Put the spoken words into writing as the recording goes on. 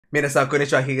皆さん、こんに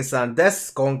ちは、HigeSanで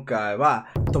す。今回は、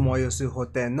友吉ホ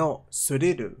テのス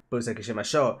リル分析しま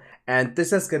しょう。And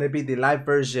this is going to be the live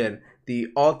version, the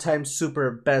all-time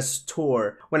super best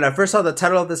tour. When I first saw the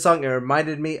title of the song, it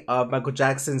reminded me of Michael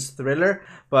Jackson's Thriller,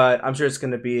 but I'm sure it's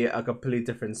going to be a completely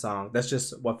different song. That's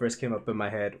just what first came up in my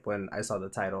head when I saw the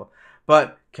title.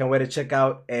 But can't wait to check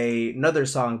out another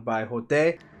song by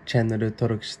Hote. Channel 登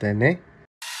録してね.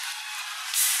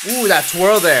 Ooh, that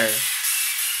twirl there.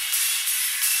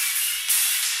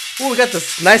 Ooh, we got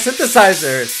this nice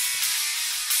synthesizers.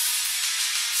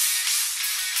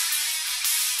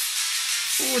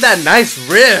 Ooh, that nice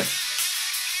riff.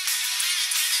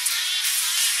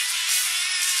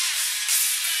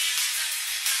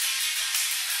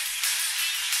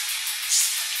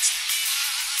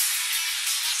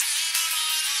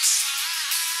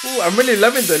 Ooh, I'm really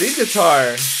loving the lead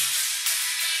guitar.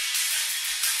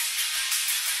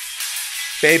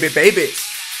 Baby, baby.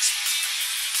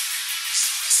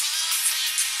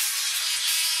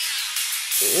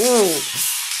 Ooh,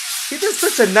 he did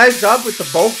such a nice job with the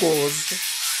vocals.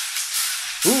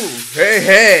 Ooh, hey,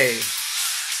 hey.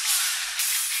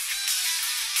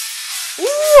 Ooh,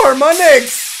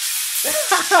 harmonics.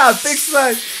 Big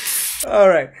slide.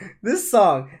 Alright, this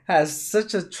song has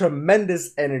such a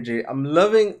tremendous energy. I'm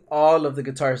loving all of the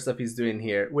guitar stuff he's doing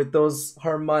here. With those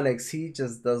harmonics, he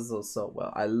just does those so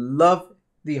well. I love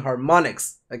the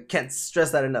harmonics. I can't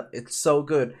stress that enough. It's so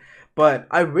good. But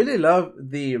I really love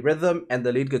the rhythm and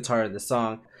the lead guitar in the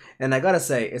song. And I gotta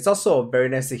say, it's also very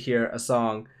nice to hear a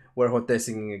song where Hote is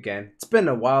singing again. It's been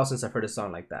a while since I've heard a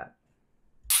song like that.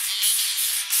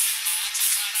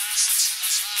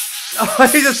 Oh,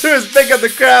 he just threw his pick at the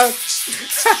crowd.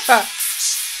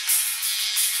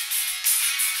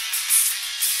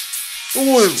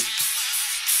 Ooh.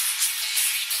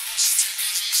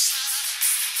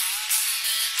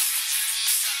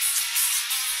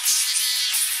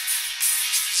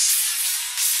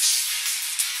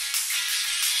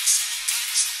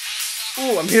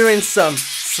 Ooh, I'm hearing some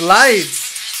slides.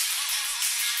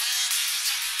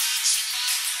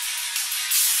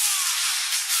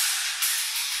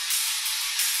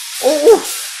 Oh,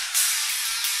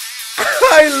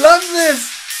 I love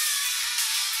this.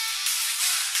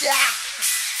 Yeah.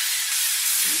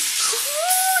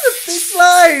 Ooh, the big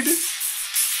slide.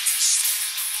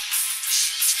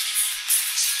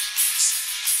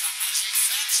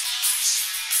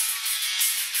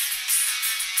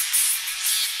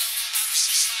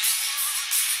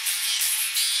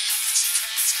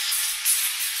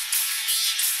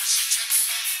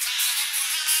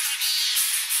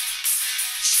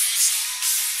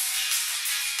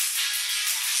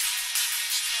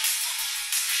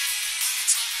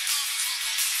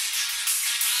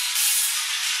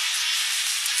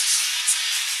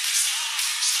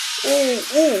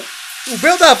 Ooh,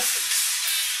 build up.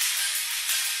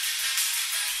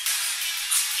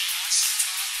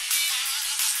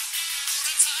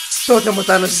 Totemo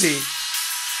tanoshii.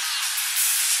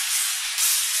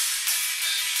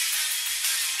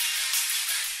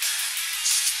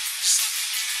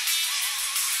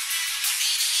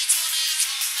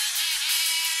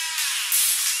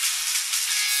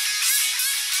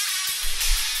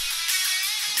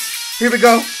 Here we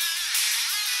go.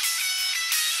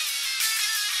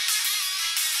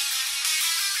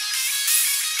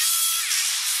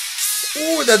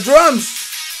 Ooh, the drums!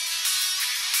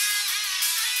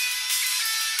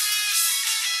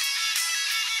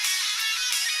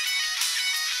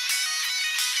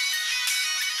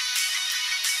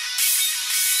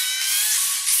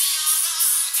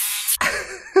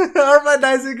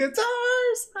 Harmonizing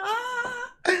guitars!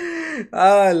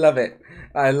 I love it.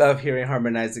 I love hearing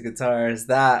harmonizing guitars.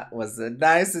 That was a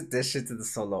nice addition to the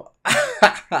solo.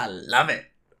 I love it.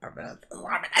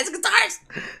 Harmonizing guitars!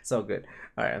 So good.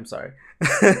 Alright, I'm sorry.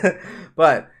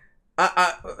 But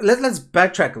let's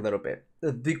backtrack a little bit.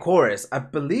 The chorus, I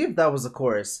believe that was a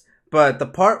chorus, but the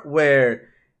part where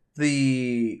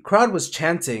the crowd was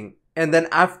chanting, and then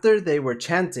after they were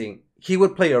chanting, he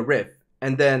would play a riff,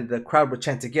 and then the crowd would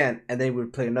chant again, and they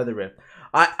would play another riff.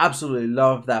 I absolutely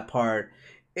love that part.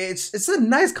 It's a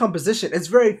nice composition. It's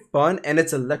very fun and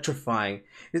it's electrifying.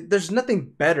 There's nothing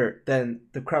better than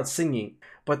the crowd singing,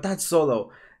 but that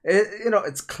solo,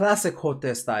 it's classic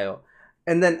Hote style.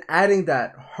 And then adding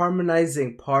that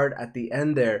harmonizing part at the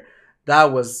end there,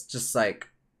 that was just like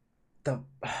the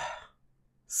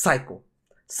cycle.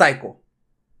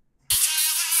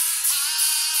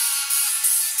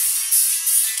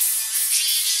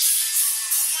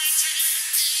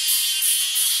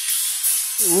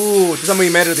 Ooh, to some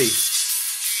melody.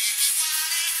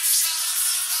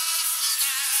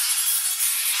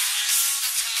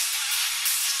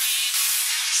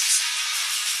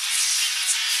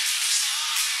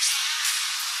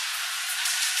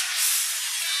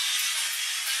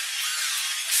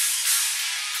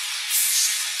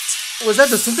 Was that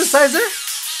the synthesizer?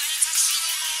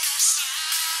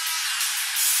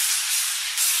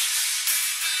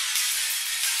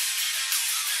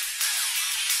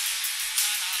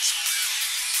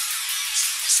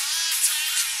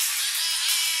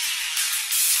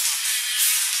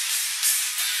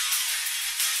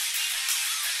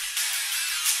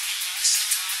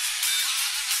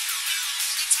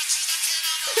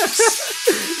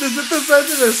 The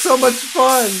synthesizer is so much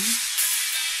fun.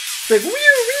 It's like whew,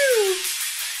 whew.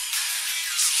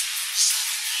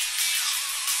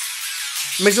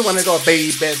 Makes you want to go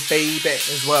baby, baby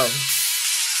as well.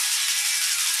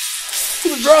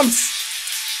 The drums.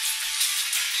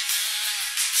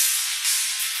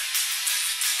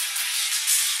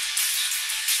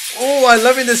 Oh, I'm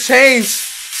loving this change.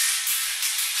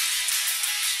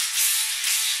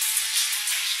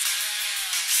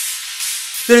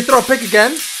 Did he throw a pick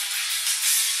again?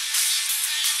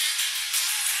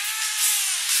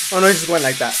 Oh no, he just went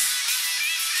like that.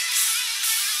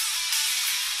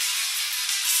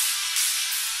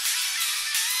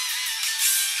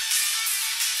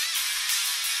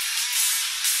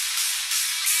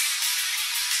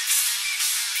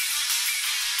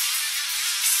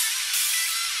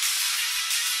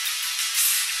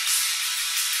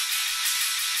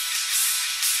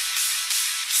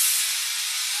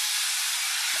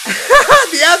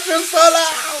 The outro solo!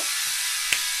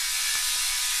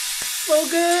 So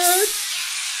good!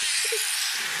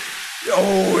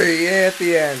 Oh yeah, at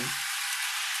the end.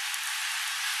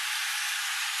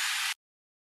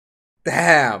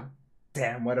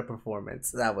 Damn, what a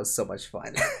performance. That was so much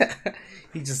fun.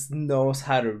 He just knows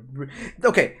how to...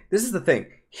 Okay, this is the thing.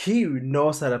 He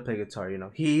knows how to play guitar, you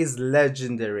know. He is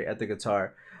legendary at the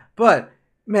guitar. But,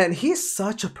 man, he's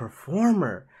such a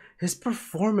performer. His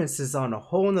performance is on a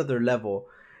whole nother level.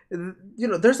 You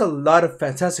know, there's a lot of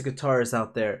fantastic guitarists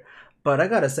out there. But I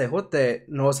gotta say, Hote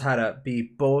knows how to be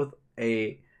both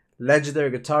a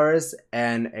legendary guitarist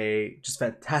and a just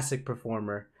fantastic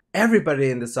performer. Everybody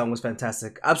in the song was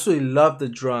fantastic. Absolutely loved the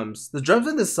drums. The drums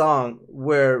in the song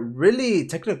were really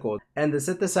technical. And the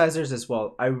synthesizers as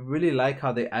well. I really like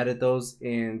how they added those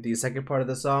in the second part of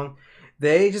the song.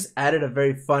 They just added a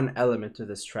very fun element to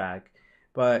this track.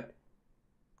 But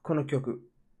この曲、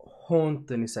本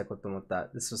当に最高と思っ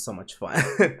た。This was so much fun.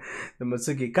 でも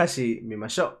次、歌詞見ま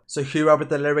しょう。So here are with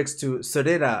the lyrics to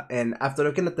Sorera. And after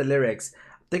looking at the lyrics,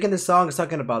 I think the song is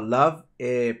talking about love,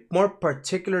 more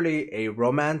particularly a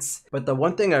romance. But the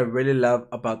one thing I really love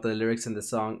about the lyrics in the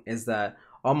song is that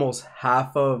almost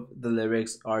half of the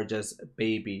lyrics are just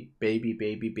baby, baby,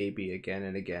 baby, baby again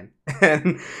and again.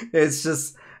 And it's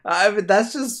just...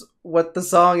 that's just what the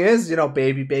song is, you know,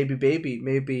 baby, baby, baby.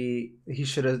 Maybe he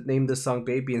should have named the song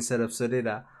Baby instead of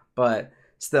Sorera. But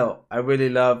still, I really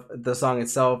love the song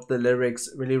itself. The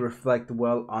lyrics really reflect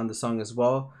well on the song as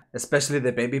well. Especially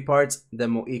the baby parts. で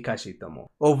もいい歌詞と思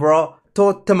う。Overall,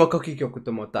 とってもかっこいい曲と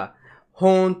思った。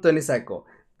本当に最高。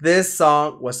This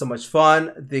song was so much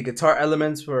fun. The guitar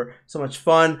elements were so much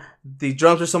fun. The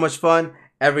drums were so much fun.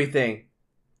 Everything.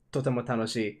 とても楽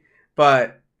しい。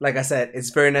But like I said,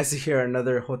 it's very nice to hear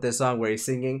another Hote song where he's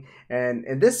singing. And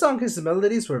in this song, his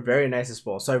melodies were very nice as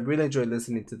well. So I really enjoyed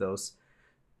listening to those.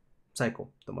 最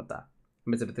高と思った。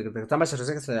ま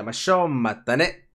たね。